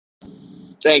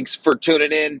Thanks for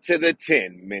tuning in to the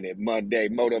 10-Minute Monday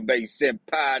Motivation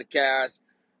Podcast.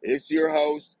 It's your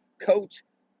host, Coach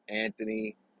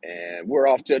Anthony, and we're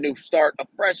off to a new start, a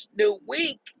fresh new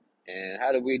week. And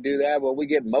how do we do that? Well, we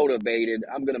get motivated.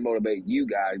 I'm going to motivate you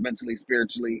guys mentally,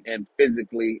 spiritually, and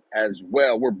physically as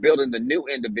well. We're building the new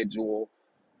individual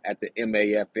at the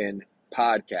MAFN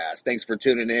Podcast. Thanks for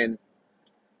tuning in,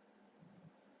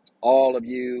 all of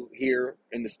you here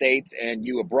in the States and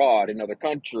you abroad in other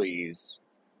countries.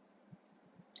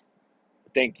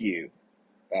 Thank you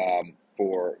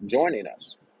for joining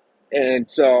us.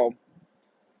 And so,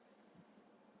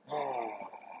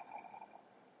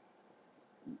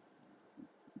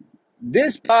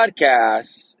 this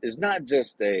podcast is not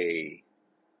just a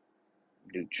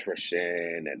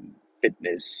nutrition and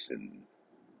fitness and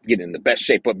getting in the best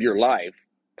shape of your life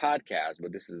podcast,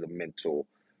 but this is a mental,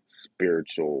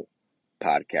 spiritual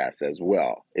podcast as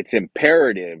well. It's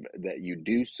imperative that you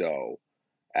do so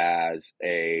as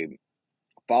a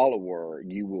follower.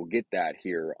 You will get that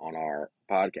here on our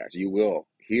podcast. You will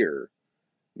hear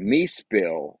me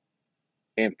spill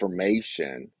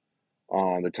information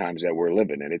on the times that we're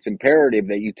living in. It's imperative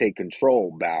that you take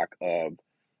control back of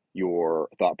your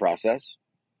thought process.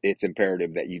 It's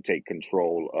imperative that you take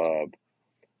control of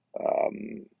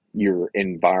your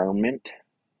environment.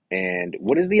 And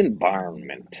what is the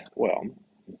environment? Well,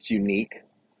 it's unique.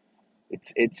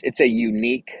 It's a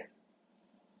unique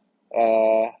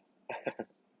uh,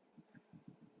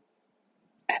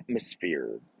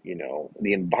 atmosphere.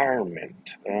 The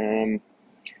environment.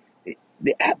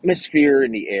 The atmosphere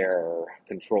in the air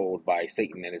controlled by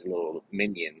Satan and his little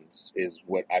minions is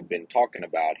what I've been talking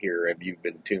about here. If you've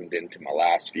been tuned into my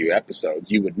last few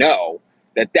episodes, you would know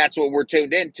that that's what we're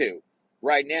tuned into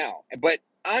right now. But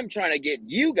I'm trying to get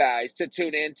you guys to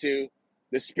tune into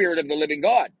the Spirit of the living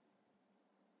God.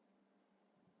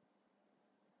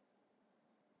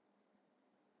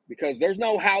 Because there's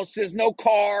no houses, no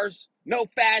cars, no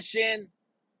fashion,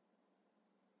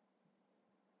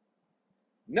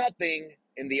 nothing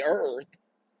in the earth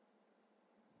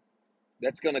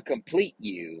that's going to complete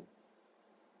you.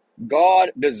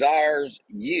 God desires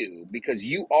you because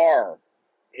you are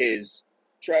his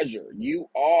treasure. You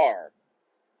are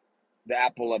the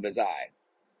apple of his eye,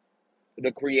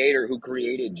 the creator who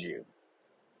created you.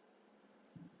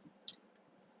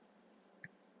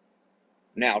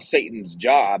 Now, Satan's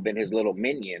job and his little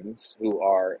minions,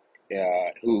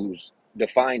 who's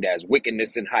defined as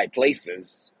wickedness in high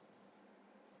places,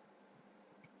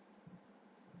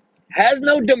 has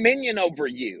no dominion over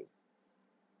you.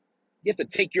 You have to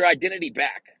take your identity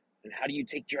back. And how do you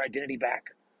take your identity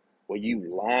back? Well,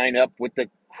 you line up with the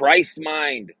Christ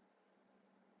mind,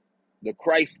 the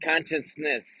Christ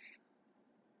consciousness.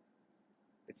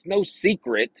 It's no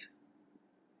secret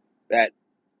that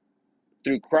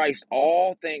through Christ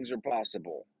all things are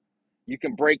possible. You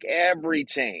can break every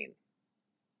chain.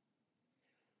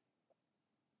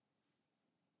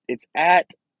 It's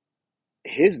at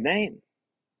his name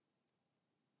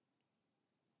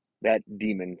that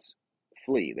demons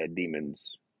flee, that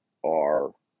demons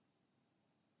are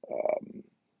um,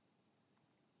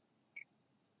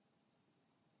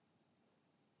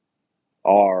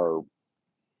 are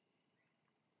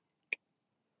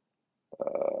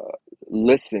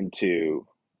listen to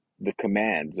the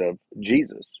commands of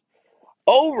Jesus.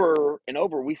 Over and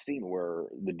over, we've seen where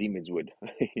the demons would.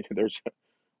 There's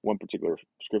one particular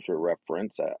scripture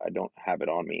reference. I don't have it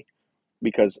on me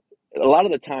because a lot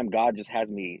of the time God just has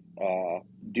me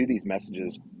do these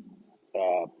messages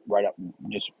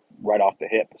just right off the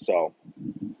hip. So,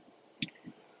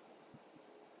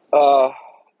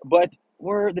 but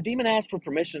where the demon asks for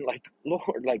permission, like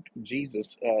Lord, like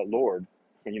Jesus, Lord,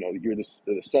 you're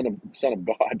the son of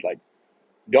God, like.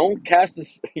 Don't cast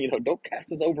us, don't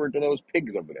cast us over into those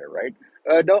pigs over there, right?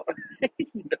 Don't.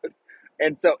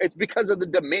 And so it's because of the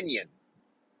dominion.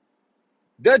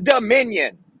 The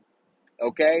dominion,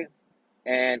 okay?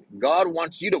 And God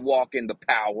wants you to walk in the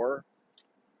power.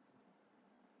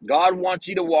 God wants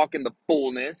you to walk in the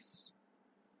fullness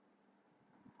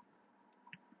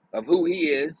of who he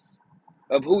is,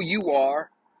 of who you are.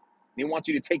 He wants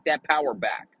you to take that power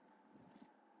back.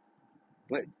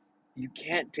 But you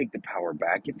can't take the power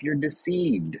back if you're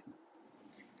deceived.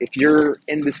 If you're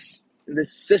in this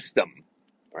system,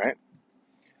 right?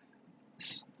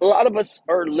 A lot of us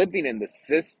are living in the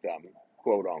system,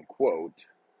 quote unquote,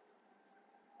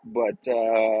 but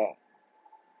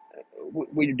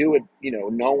we do it,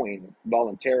 knowing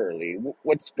voluntarily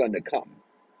what's going to come.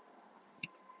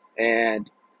 And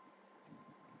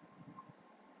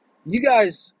you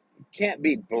guys can't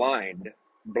be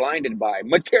blinded by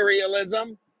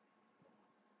materialism,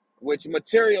 which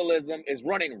materialism is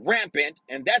running rampant,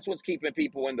 and that's what's keeping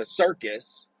people in the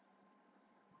circus.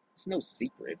 It's no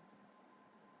secret.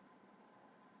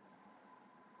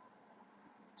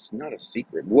 It's not a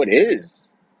secret. What is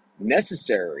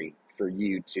necessary for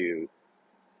you to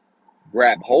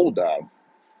grab hold of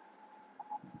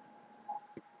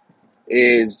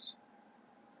is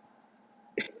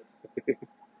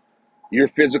your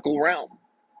physical realm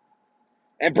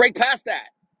and break past that.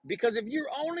 Because if you're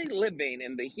only living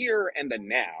in the here and the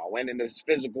now and in this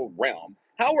physical realm,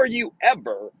 how are you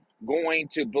ever going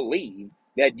to believe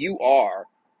that you are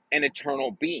an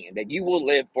eternal being, that you will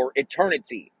live for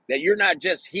eternity, that you're not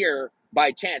just here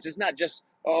by chance? It's not just,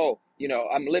 oh,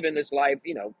 I'm living this life,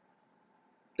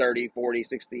 30, 40,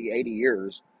 60, 80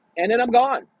 years, and then I'm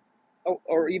gone. Oh,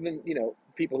 or even,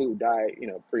 people who die,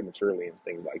 prematurely and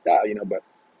things like that, but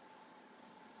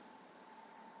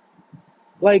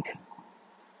like,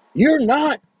 you're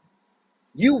not,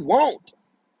 you won't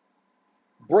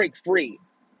break free.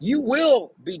 You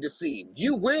will be deceived.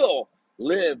 You will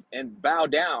live and bow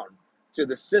down to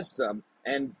the system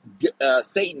and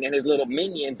Satan and his little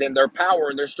minions and their power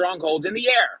and their strongholds in the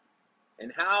air.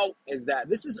 And how is that?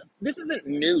 This isn't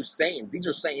new sayings. These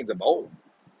are sayings of old,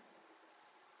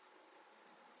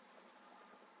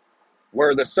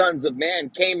 where the sons of man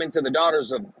came into the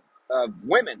daughters of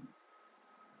women,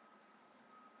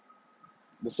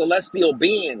 the celestial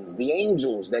beings, the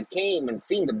angels that came and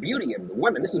seen the beauty of the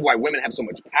women. This is why women have so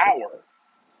much power.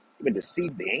 Even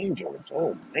deceived the angels.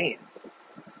 Oh man.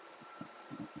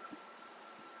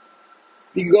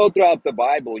 If you go throughout the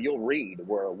Bible, you'll read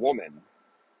where a woman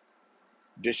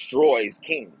destroys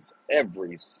kings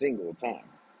every single time.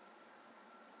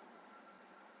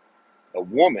 A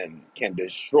woman can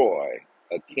destroy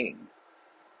a king.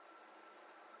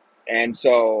 And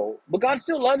so, but God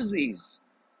still loves these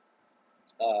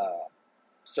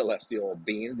celestial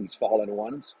beings, these fallen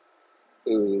ones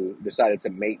who decided to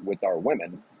mate with our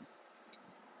women.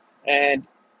 And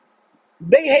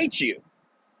they hate you.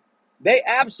 They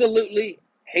absolutely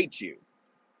hate you.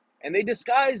 And they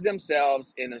disguise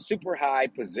themselves in a super high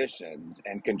positions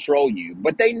and control you.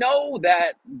 But they know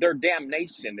that their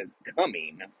damnation is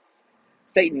coming.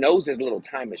 Satan knows his little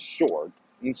time is short.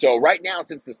 And so right now,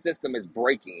 since the system is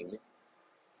breaking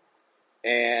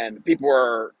and people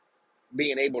are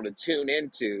being able to tune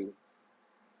into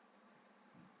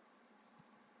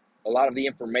a lot of the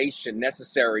information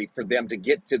necessary for them to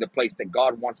get to the place that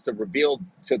God wants to reveal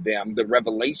to them, the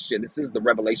revelation. This is the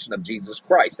revelation of Jesus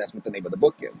Christ. That's what the name of the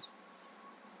book is.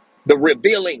 The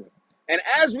revealing. And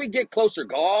as we get closer,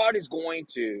 God is going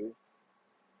to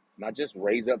not just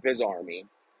raise up his army,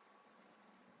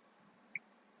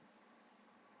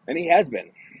 and he has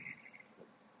been,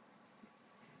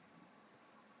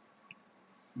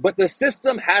 but the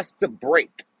system has to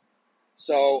break.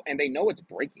 So, and they know it's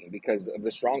breaking because of the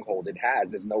stronghold it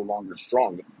has is no longer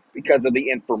strong because of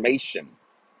the information.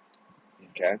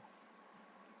 Okay.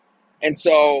 And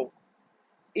so,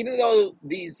 even though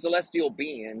these celestial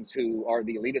beings who are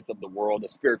the elitists of the world, the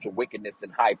spiritual wickedness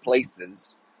in high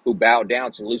places, who bow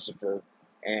down to Lucifer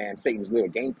and Satan's little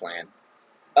game plan,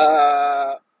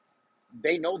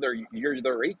 they know you're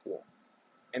their equal,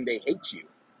 and they hate you.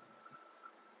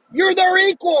 You're their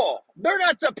equal. They're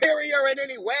not superior in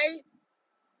any way.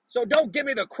 So don't give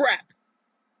me the crap.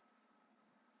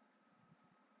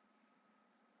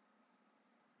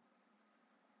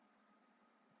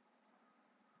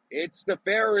 It's the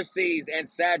Pharisees and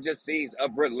Sadducees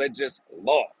of religious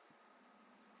law.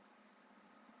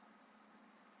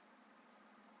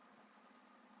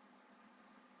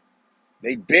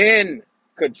 They've been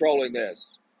controlling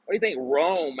this. Why do you think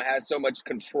Rome has so much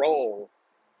control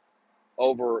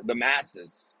over the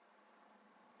masses?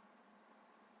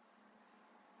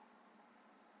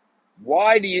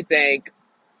 Why do you think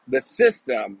the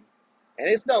system, and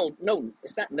it's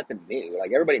it's not nothing new.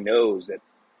 Like everybody knows that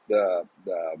the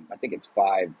I think it's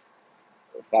five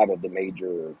of the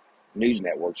major news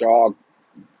networks are all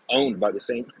owned by the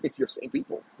same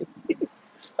people.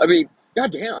 I mean,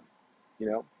 goddamn, you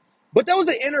know. But there was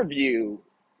an interview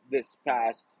this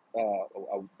past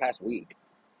week,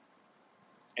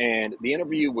 and the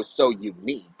interview was so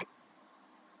unique.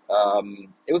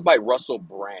 It was by Russell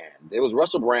Brand. It was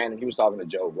Russell Brand, and he was talking to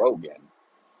Joe Rogan.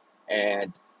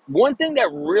 And one thing that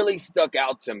really stuck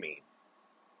out to me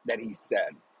that he said,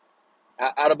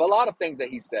 out of a lot of things that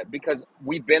he said, because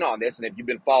we've been on this, and if you've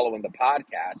been following the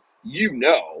podcast, you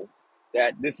know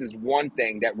that this is one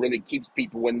thing that really keeps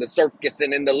people in the circus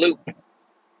and in the loop,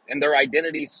 and their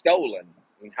identity stolen.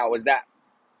 And how is that?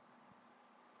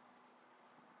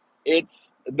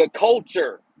 It's the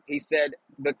culture. He said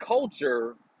the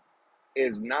culture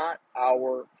is not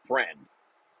our friend.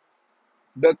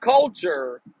 The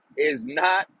culture is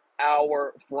not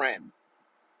our friend,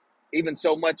 even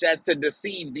so much as to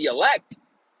deceive the elect.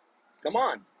 Come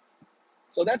on.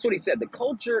 So that's what he said. The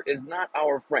culture is not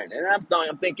our friend. And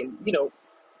I'm thinking,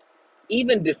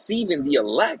 even deceiving the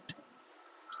elect,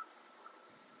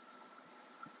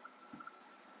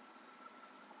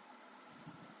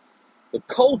 the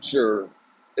culture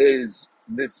is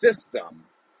the system,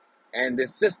 and the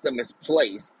system is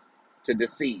placed to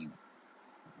deceive.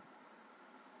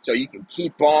 So you can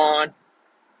keep on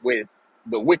with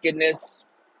the wickedness.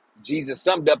 Jesus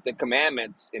summed up the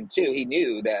commandments in two. He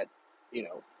knew that,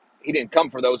 he didn't come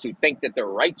for those who think that they're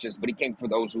righteous, but he came for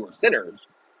those who are sinners,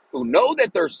 who know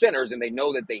that they're sinners and they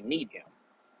know that they need him.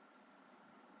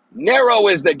 Narrow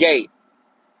is the gate,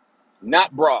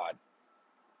 not broad.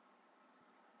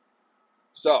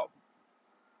 So,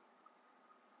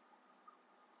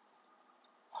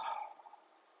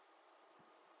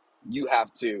 you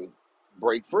have to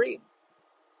break free.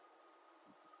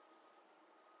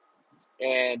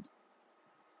 And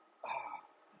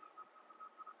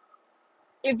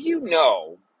if you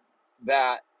know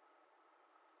that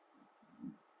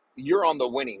you're on the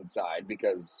winning side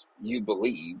because you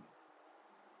believe,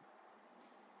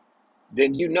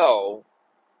 then you know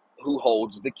who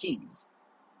holds the keys,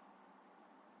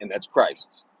 and that's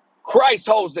Christ. Christ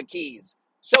holds the keys.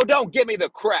 So don't give me the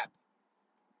crap.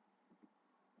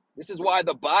 This is why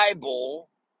the Bible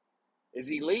is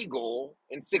illegal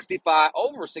in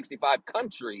over 65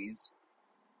 countries,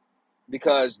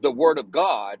 because the word of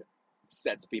God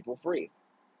sets people free.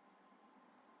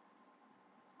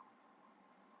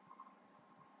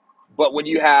 But when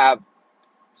you have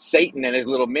Satan and his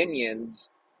little minions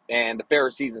and the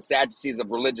Pharisees and Sadducees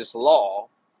of religious law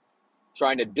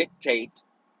trying to dictate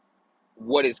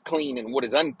what is clean and what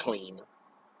is unclean,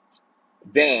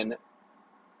 then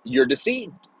you're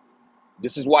deceived.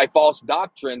 This is why false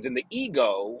doctrines and the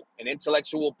ego and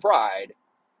intellectual pride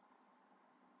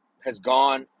has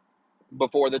gone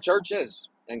before the churches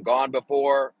and gone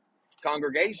before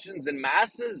congregations and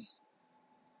masses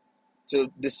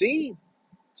to deceive,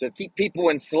 to keep people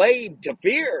enslaved to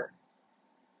fear.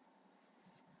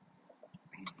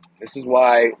 This is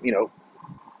why,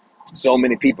 so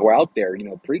many people out there,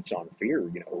 preach on fear,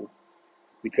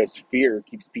 because fear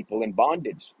keeps people in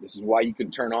bondage. This is why you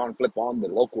can flip on the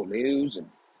local news, and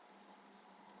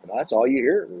that's all you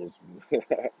hear.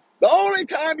 The only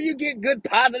time you get good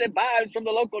positive vibes from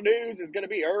the local news is going to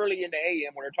be early in the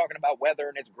AM when they're talking about weather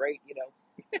and it's great,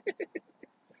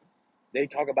 They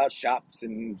talk about shops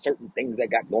and certain things that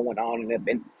got going on and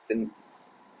events.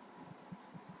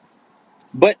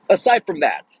 But aside from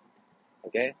that,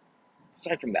 okay,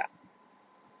 aside from that,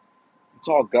 it's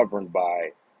all governed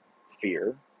by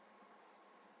fear.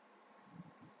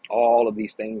 All of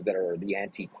these things that are the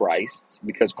antichrist,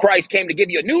 because Christ came to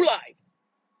give you a new life,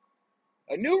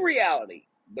 a new reality,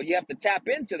 but you have to tap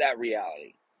into that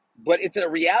reality. But it's a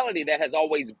reality that has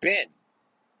always been.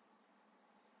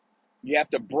 You have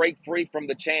to break free from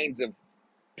the chains of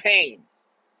pain.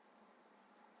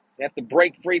 You have to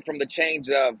break free from the chains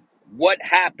of what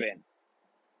happened,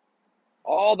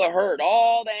 all the hurt,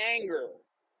 all the anger.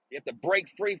 You have to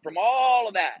break free from all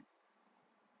of that,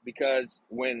 because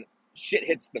when shit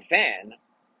hits the fan,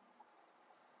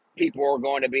 people are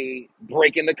going to be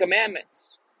breaking the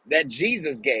commandments that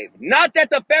Jesus gave. Not that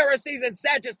the Pharisees and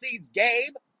Sadducees gave,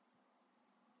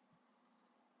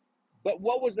 but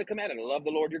what was the commandment? To love the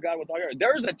Lord your God with all your heart.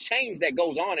 There's a change that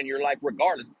goes on in your life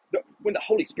regardless. When the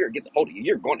Holy Spirit gets a hold of you,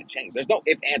 you're going to change. There's no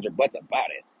ifs, ands, or buts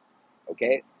about it.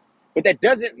 Okay? But that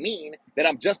doesn't mean that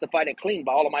I'm justified and clean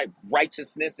by all of my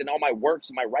righteousness and all my works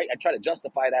and my right. I try to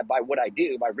justify that by what I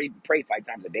do. I pray 5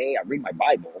 times a day. I read my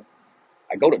Bible.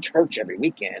 I go to church every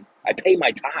weekend. I pay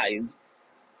my tithes.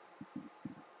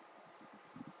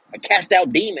 I cast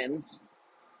out demons.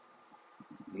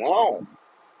 No,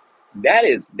 that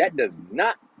does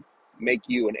not make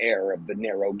you an heir of the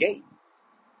narrow gate.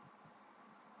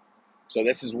 So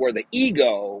this is where the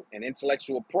ego and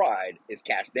intellectual pride is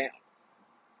cast down.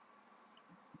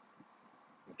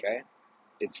 Okay?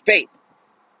 It's faith.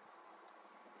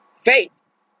 Faith.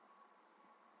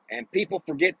 And people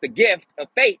forget the gift of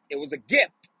faith. It was a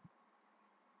gift.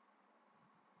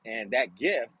 And that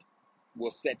gift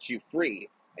will set you free.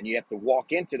 And you have to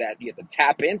walk into that. You have to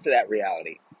tap into that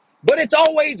reality. But it's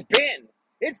always been.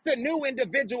 It's the new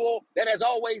individual that has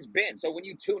always been. So when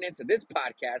you tune into this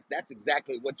podcast, that's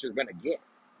exactly what you're going to get.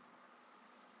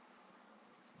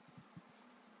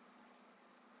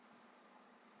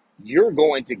 You're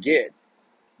going to get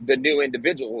the new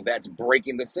individual that's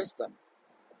breaking the system,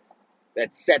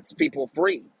 that sets people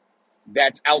free,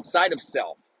 that's outside of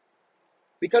self.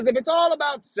 Because if it's all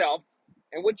about self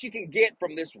and what you can get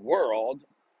from this world,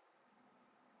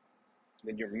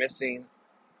 then you're missing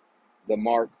the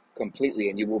mark completely,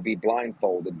 and you will be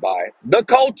blindfolded by the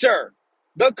culture.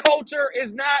 The culture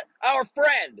is not our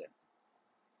friend.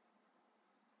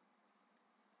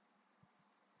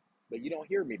 But you don't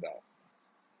hear me though.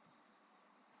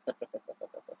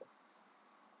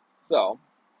 So,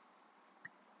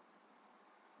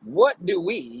 what do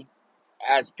we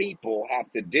as people have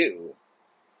to do?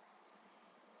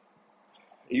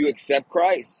 You accept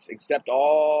Christ, accept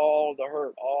all the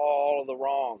hurt, all the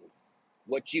wrong,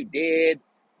 what you did.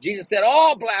 Jesus said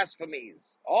all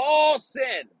blasphemies, all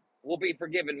sin will be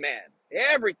forgiven man.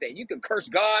 Everything. You can curse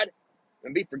God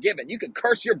and be forgiven. You can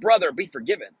curse your brother and be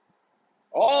forgiven.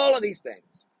 All of these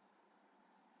things.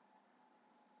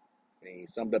 And he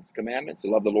summed up the commandments: to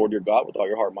love the Lord your God with all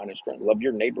your heart, mind, and strength. Love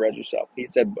your neighbor as yourself. He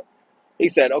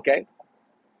said, okay.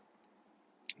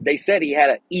 They said he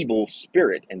had an evil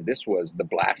spirit, and this was the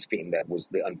blaspheme, that was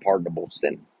the unpardonable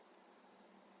sin.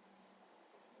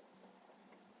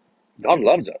 God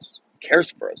loves us, cares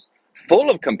for us,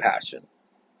 full of compassion.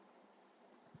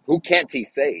 Who can't he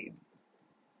save?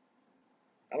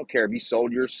 I don't care if you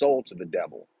sold your soul to the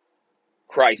devil.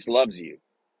 Christ loves you.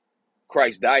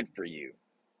 Christ died for you. I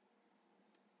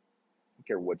don't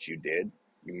care what you did.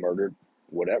 You murdered,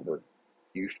 whatever.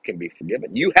 You can be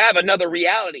forgiven. You have another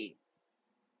reality.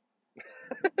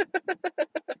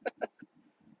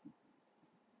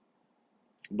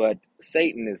 But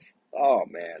Satan is, oh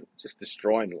man, just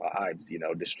destroying lives,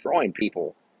 destroying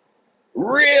people.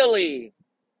 Really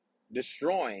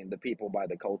destroying the people by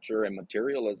the culture and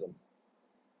materialism.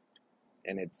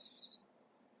 And it's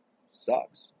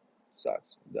sucks.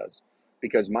 Sucks. It does.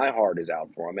 Because my heart is out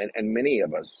for them. And many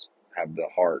of us have the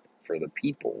heart for the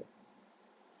people.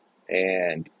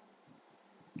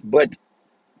 But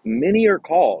many are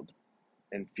called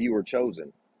and few are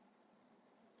chosen.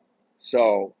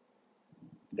 So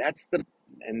that's the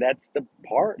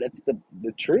part, that's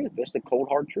the truth. That's the cold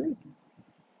hard truth.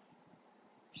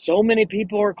 So many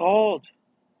people are called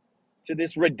to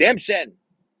this redemption,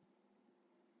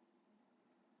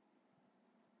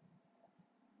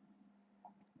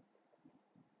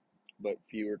 but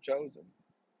few are chosen.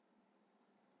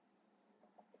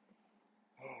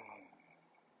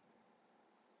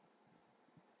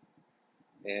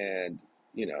 And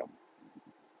you know,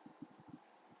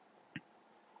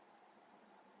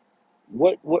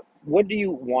 what do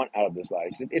you want out of this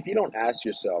life? If you don't ask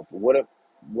yourself, what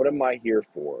am I here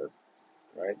for,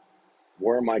 right?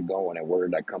 Where am I going, and where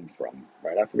did I come from,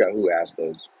 right? I forgot who asked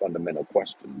those fundamental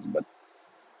questions, but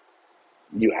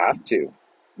you have to,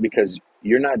 because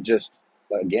you're not just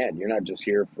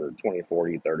here for 20,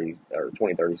 40, 30, or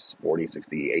 20, 30, 40,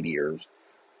 60, 80 years,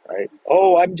 right?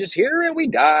 Oh, I'm just here and we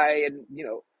die. And,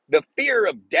 the fear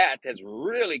of death has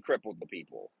really crippled the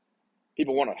people.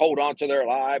 People want to hold on to their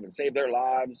life and save their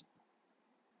lives.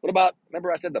 What about,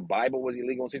 remember I said the Bible was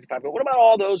illegal in 65? But what about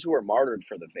all those who were martyred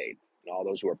for the faith and all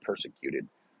those who were persecuted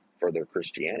for their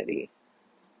Christianity?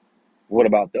 What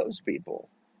about those people?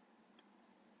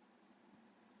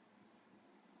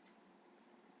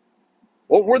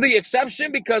 Well, we're the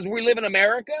exception because we live in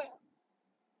America,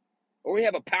 or we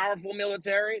have a powerful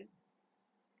military.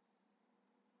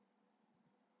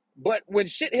 But when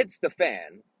shit hits the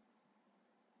fan,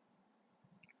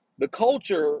 the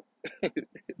culture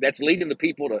that's leading the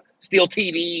people to steal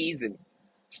TVs and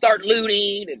start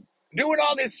looting and doing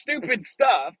all this stupid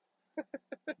stuff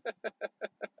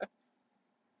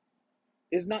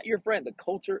is not your friend. The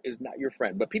culture is not your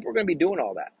friend. But people are going to be doing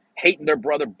all that, hating their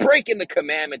brother, breaking the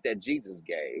commandment that Jesus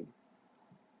gave.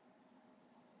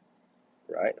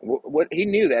 Right? What he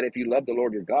knew that if you love the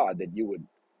Lord your God, that you would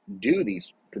do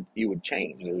these, you would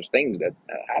change. There's things that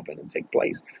happen and take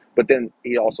place. But then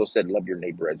he also said, love your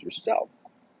neighbor as yourself.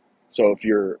 So if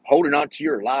you're holding on to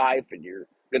your life and you're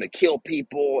going to kill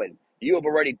people, and you've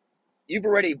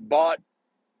already bought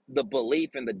the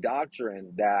belief and the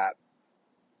doctrine that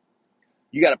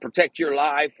you got to protect your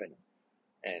life,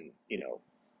 and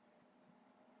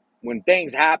when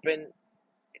things happen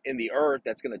in the earth,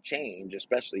 that's going to change,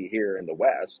 especially here in the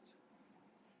West,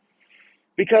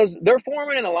 because they're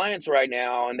forming an alliance right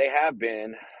now, and they have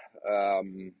been.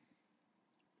 Um,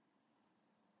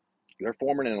 they're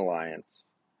forming an alliance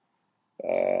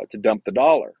to dump the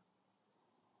dollar,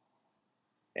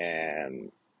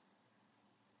 and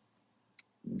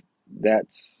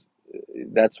that's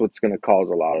what's going to cause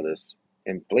a lot of this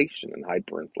inflation and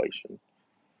hyperinflation,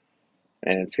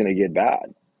 and it's going to get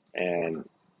bad. And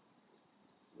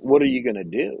what are you going to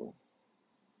do?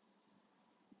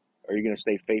 Are you going to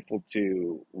stay faithful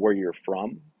to where you're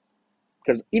from,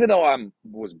 Because even though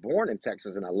was born in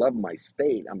Texas and I love my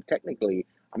state, I'm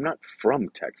not from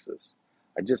Texas.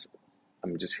 I just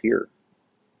I'm just here,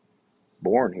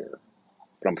 born here,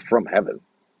 but I'm from heaven.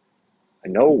 I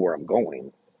know where I'm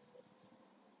going.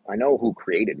 I know who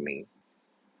created me,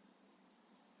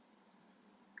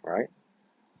 right?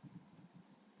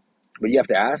 But you have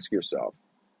to ask yourself,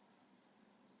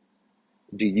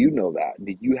 do you know that?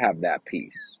 Do you have that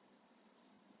peace?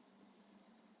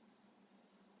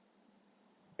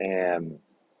 And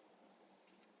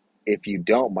if you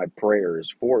don't, my prayer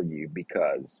is for you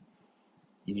because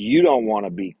you don't want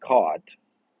to be caught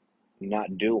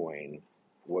not doing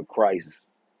what Christ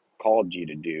called you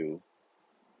to do.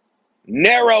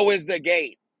 Narrow is the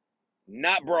gate,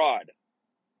 not broad.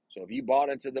 So if you bought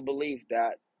into the belief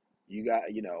that you got,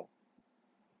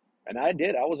 and I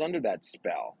did, I was under that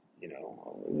spell, I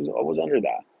was under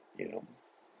that, you know,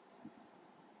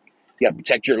 you got to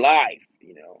protect your life.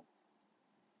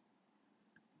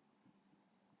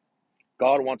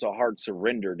 God wants a heart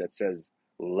surrender that says,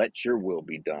 let your will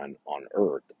be done on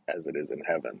earth as it is in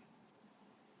heaven.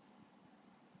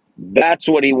 That's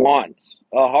what he wants.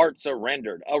 A heart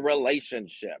surrendered, a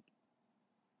relationship.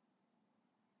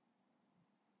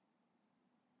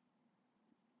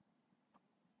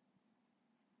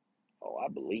 Oh, I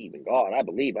believe in God. I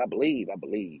believe, I believe, I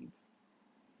believe.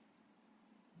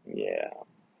 Yeah.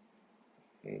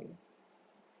 Mm.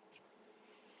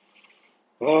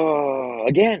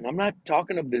 Again, I'm not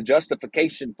talking of the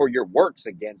justification for your works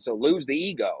again. So lose the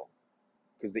ego,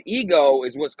 because the ego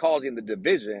is what's causing the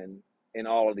division in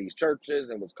all of these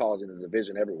churches and what's causing the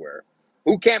division everywhere.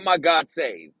 Who can't my God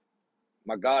save?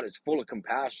 My God is full of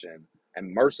compassion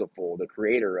and merciful, the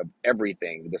creator of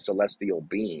everything, the celestial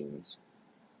beings,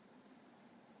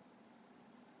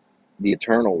 the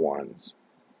eternal ones.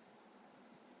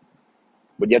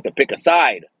 But you have to pick a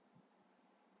side.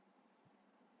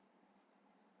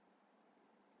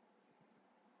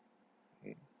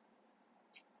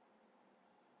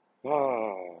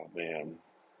 Oh, man.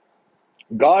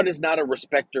 God is not a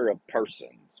respecter of persons.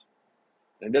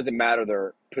 It doesn't matter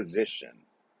their position.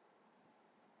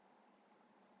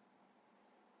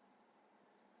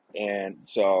 And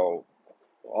so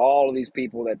all of these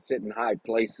people that sit in high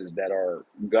places that are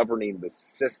governing the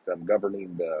system,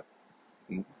 governing the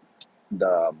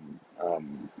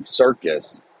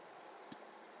circus,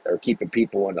 they're keeping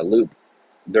people in a loop.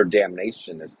 Their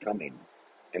damnation is coming,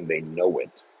 and they know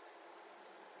it.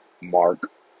 Mark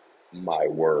my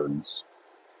words.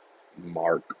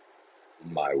 Mark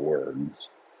my words.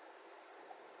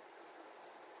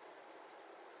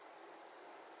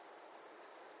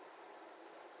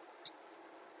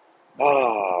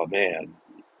 Oh man,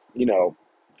 you know,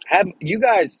 have you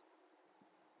guys?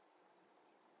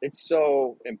 It's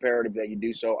so imperative that you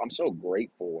do so. I'm so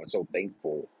grateful and so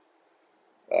thankful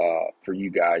for you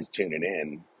guys tuning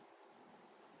in,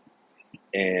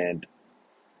 and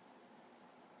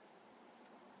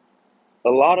a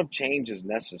lot of change is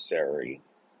necessary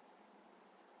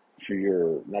for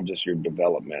your not just your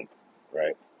development,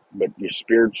 right, but your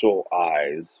spiritual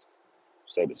eyes,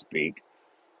 so to speak.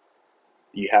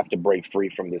 You have to break free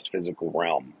from this physical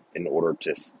realm in order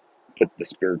to put the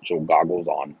spiritual goggles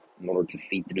on, in order to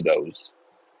see through those.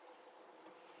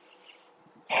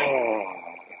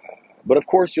 But of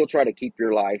course, you'll try to keep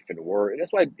your life and work.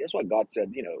 That's why God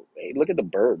said, hey, look at the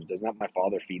birds. Does not my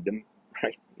Father feed them?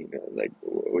 Right? Like,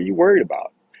 what are you worried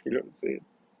about? You know what I'm saying?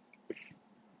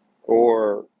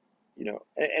 Or, and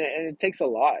it takes a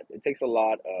lot. It takes a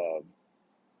lot of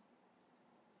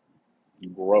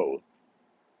growth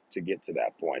to get to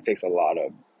that point. It takes a lot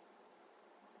of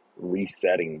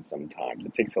resetting sometimes.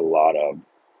 It takes a lot of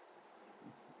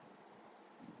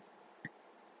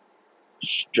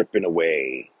stripping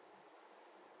away.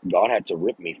 God had to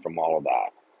rip me from all of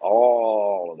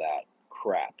that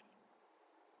crap.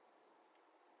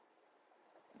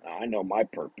 I know my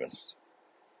purpose,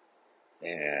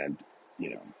 and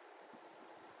you know,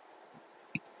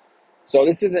 so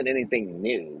this isn't anything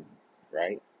new,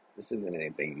 right? This isn't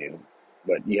anything new,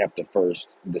 but you have to first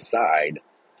decide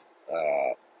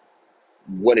uh,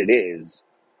 what it is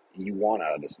you want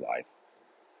out of this life.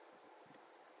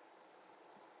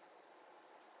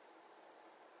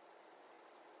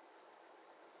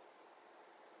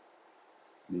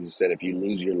 You said, if you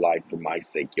lose your life for my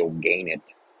sake, you'll gain it.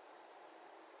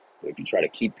 But if you try to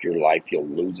keep your life, you'll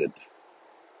lose it.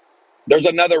 There's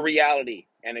another reality,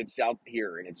 and it's out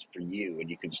here, and it's for you, and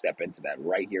you can step into that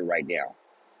right here, right now.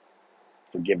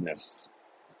 Forgiveness.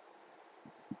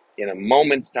 In a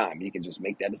moment's time, you can just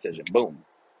make that decision. Boom.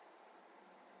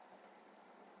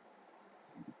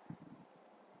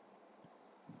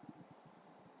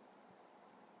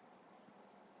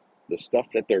 the stuff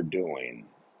that they're doing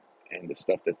and the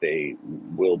stuff that they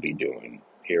will be doing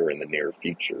here in the near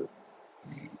future.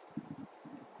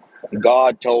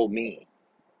 God told me,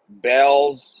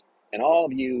 bells, and all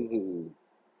of you who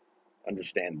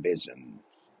understand vision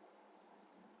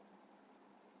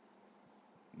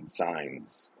and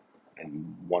signs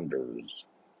and wonders,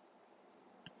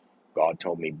 God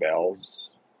told me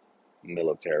bells,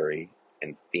 military,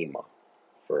 and FEMA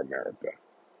for America.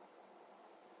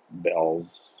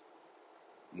 Bells,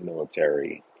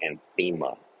 military, and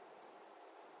FEMA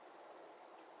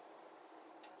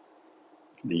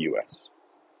for the U.S.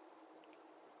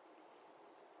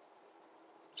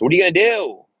 So what are you going to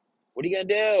do? What are you going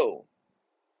to do?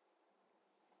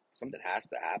 Something has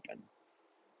to happen.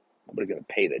 Nobody's going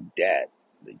to pay the debt.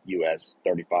 The U.S.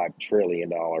 $35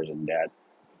 trillion in debt,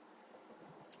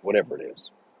 whatever it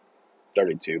is.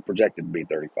 32, projected to be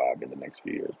 35 in the next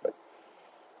few years. But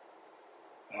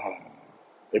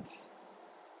it's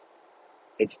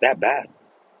it's that bad.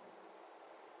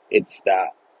 It's that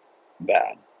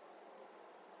bad.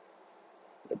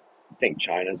 I think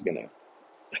China's going to,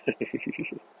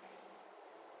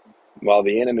 while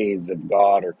the enemies of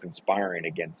God are conspiring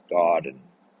against God, and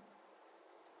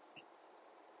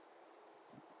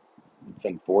it's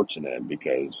unfortunate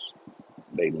because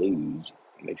they lose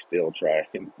and they still try,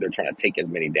 they're trying to take as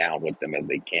many down with them as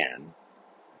they can.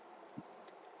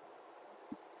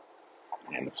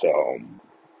 And so,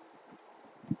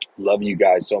 love you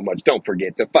guys so much. Don't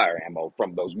forget to fire ammo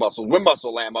from those muscles with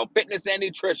muscle ammo, fitness and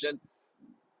nutrition.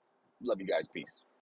 Love you guys. Peace.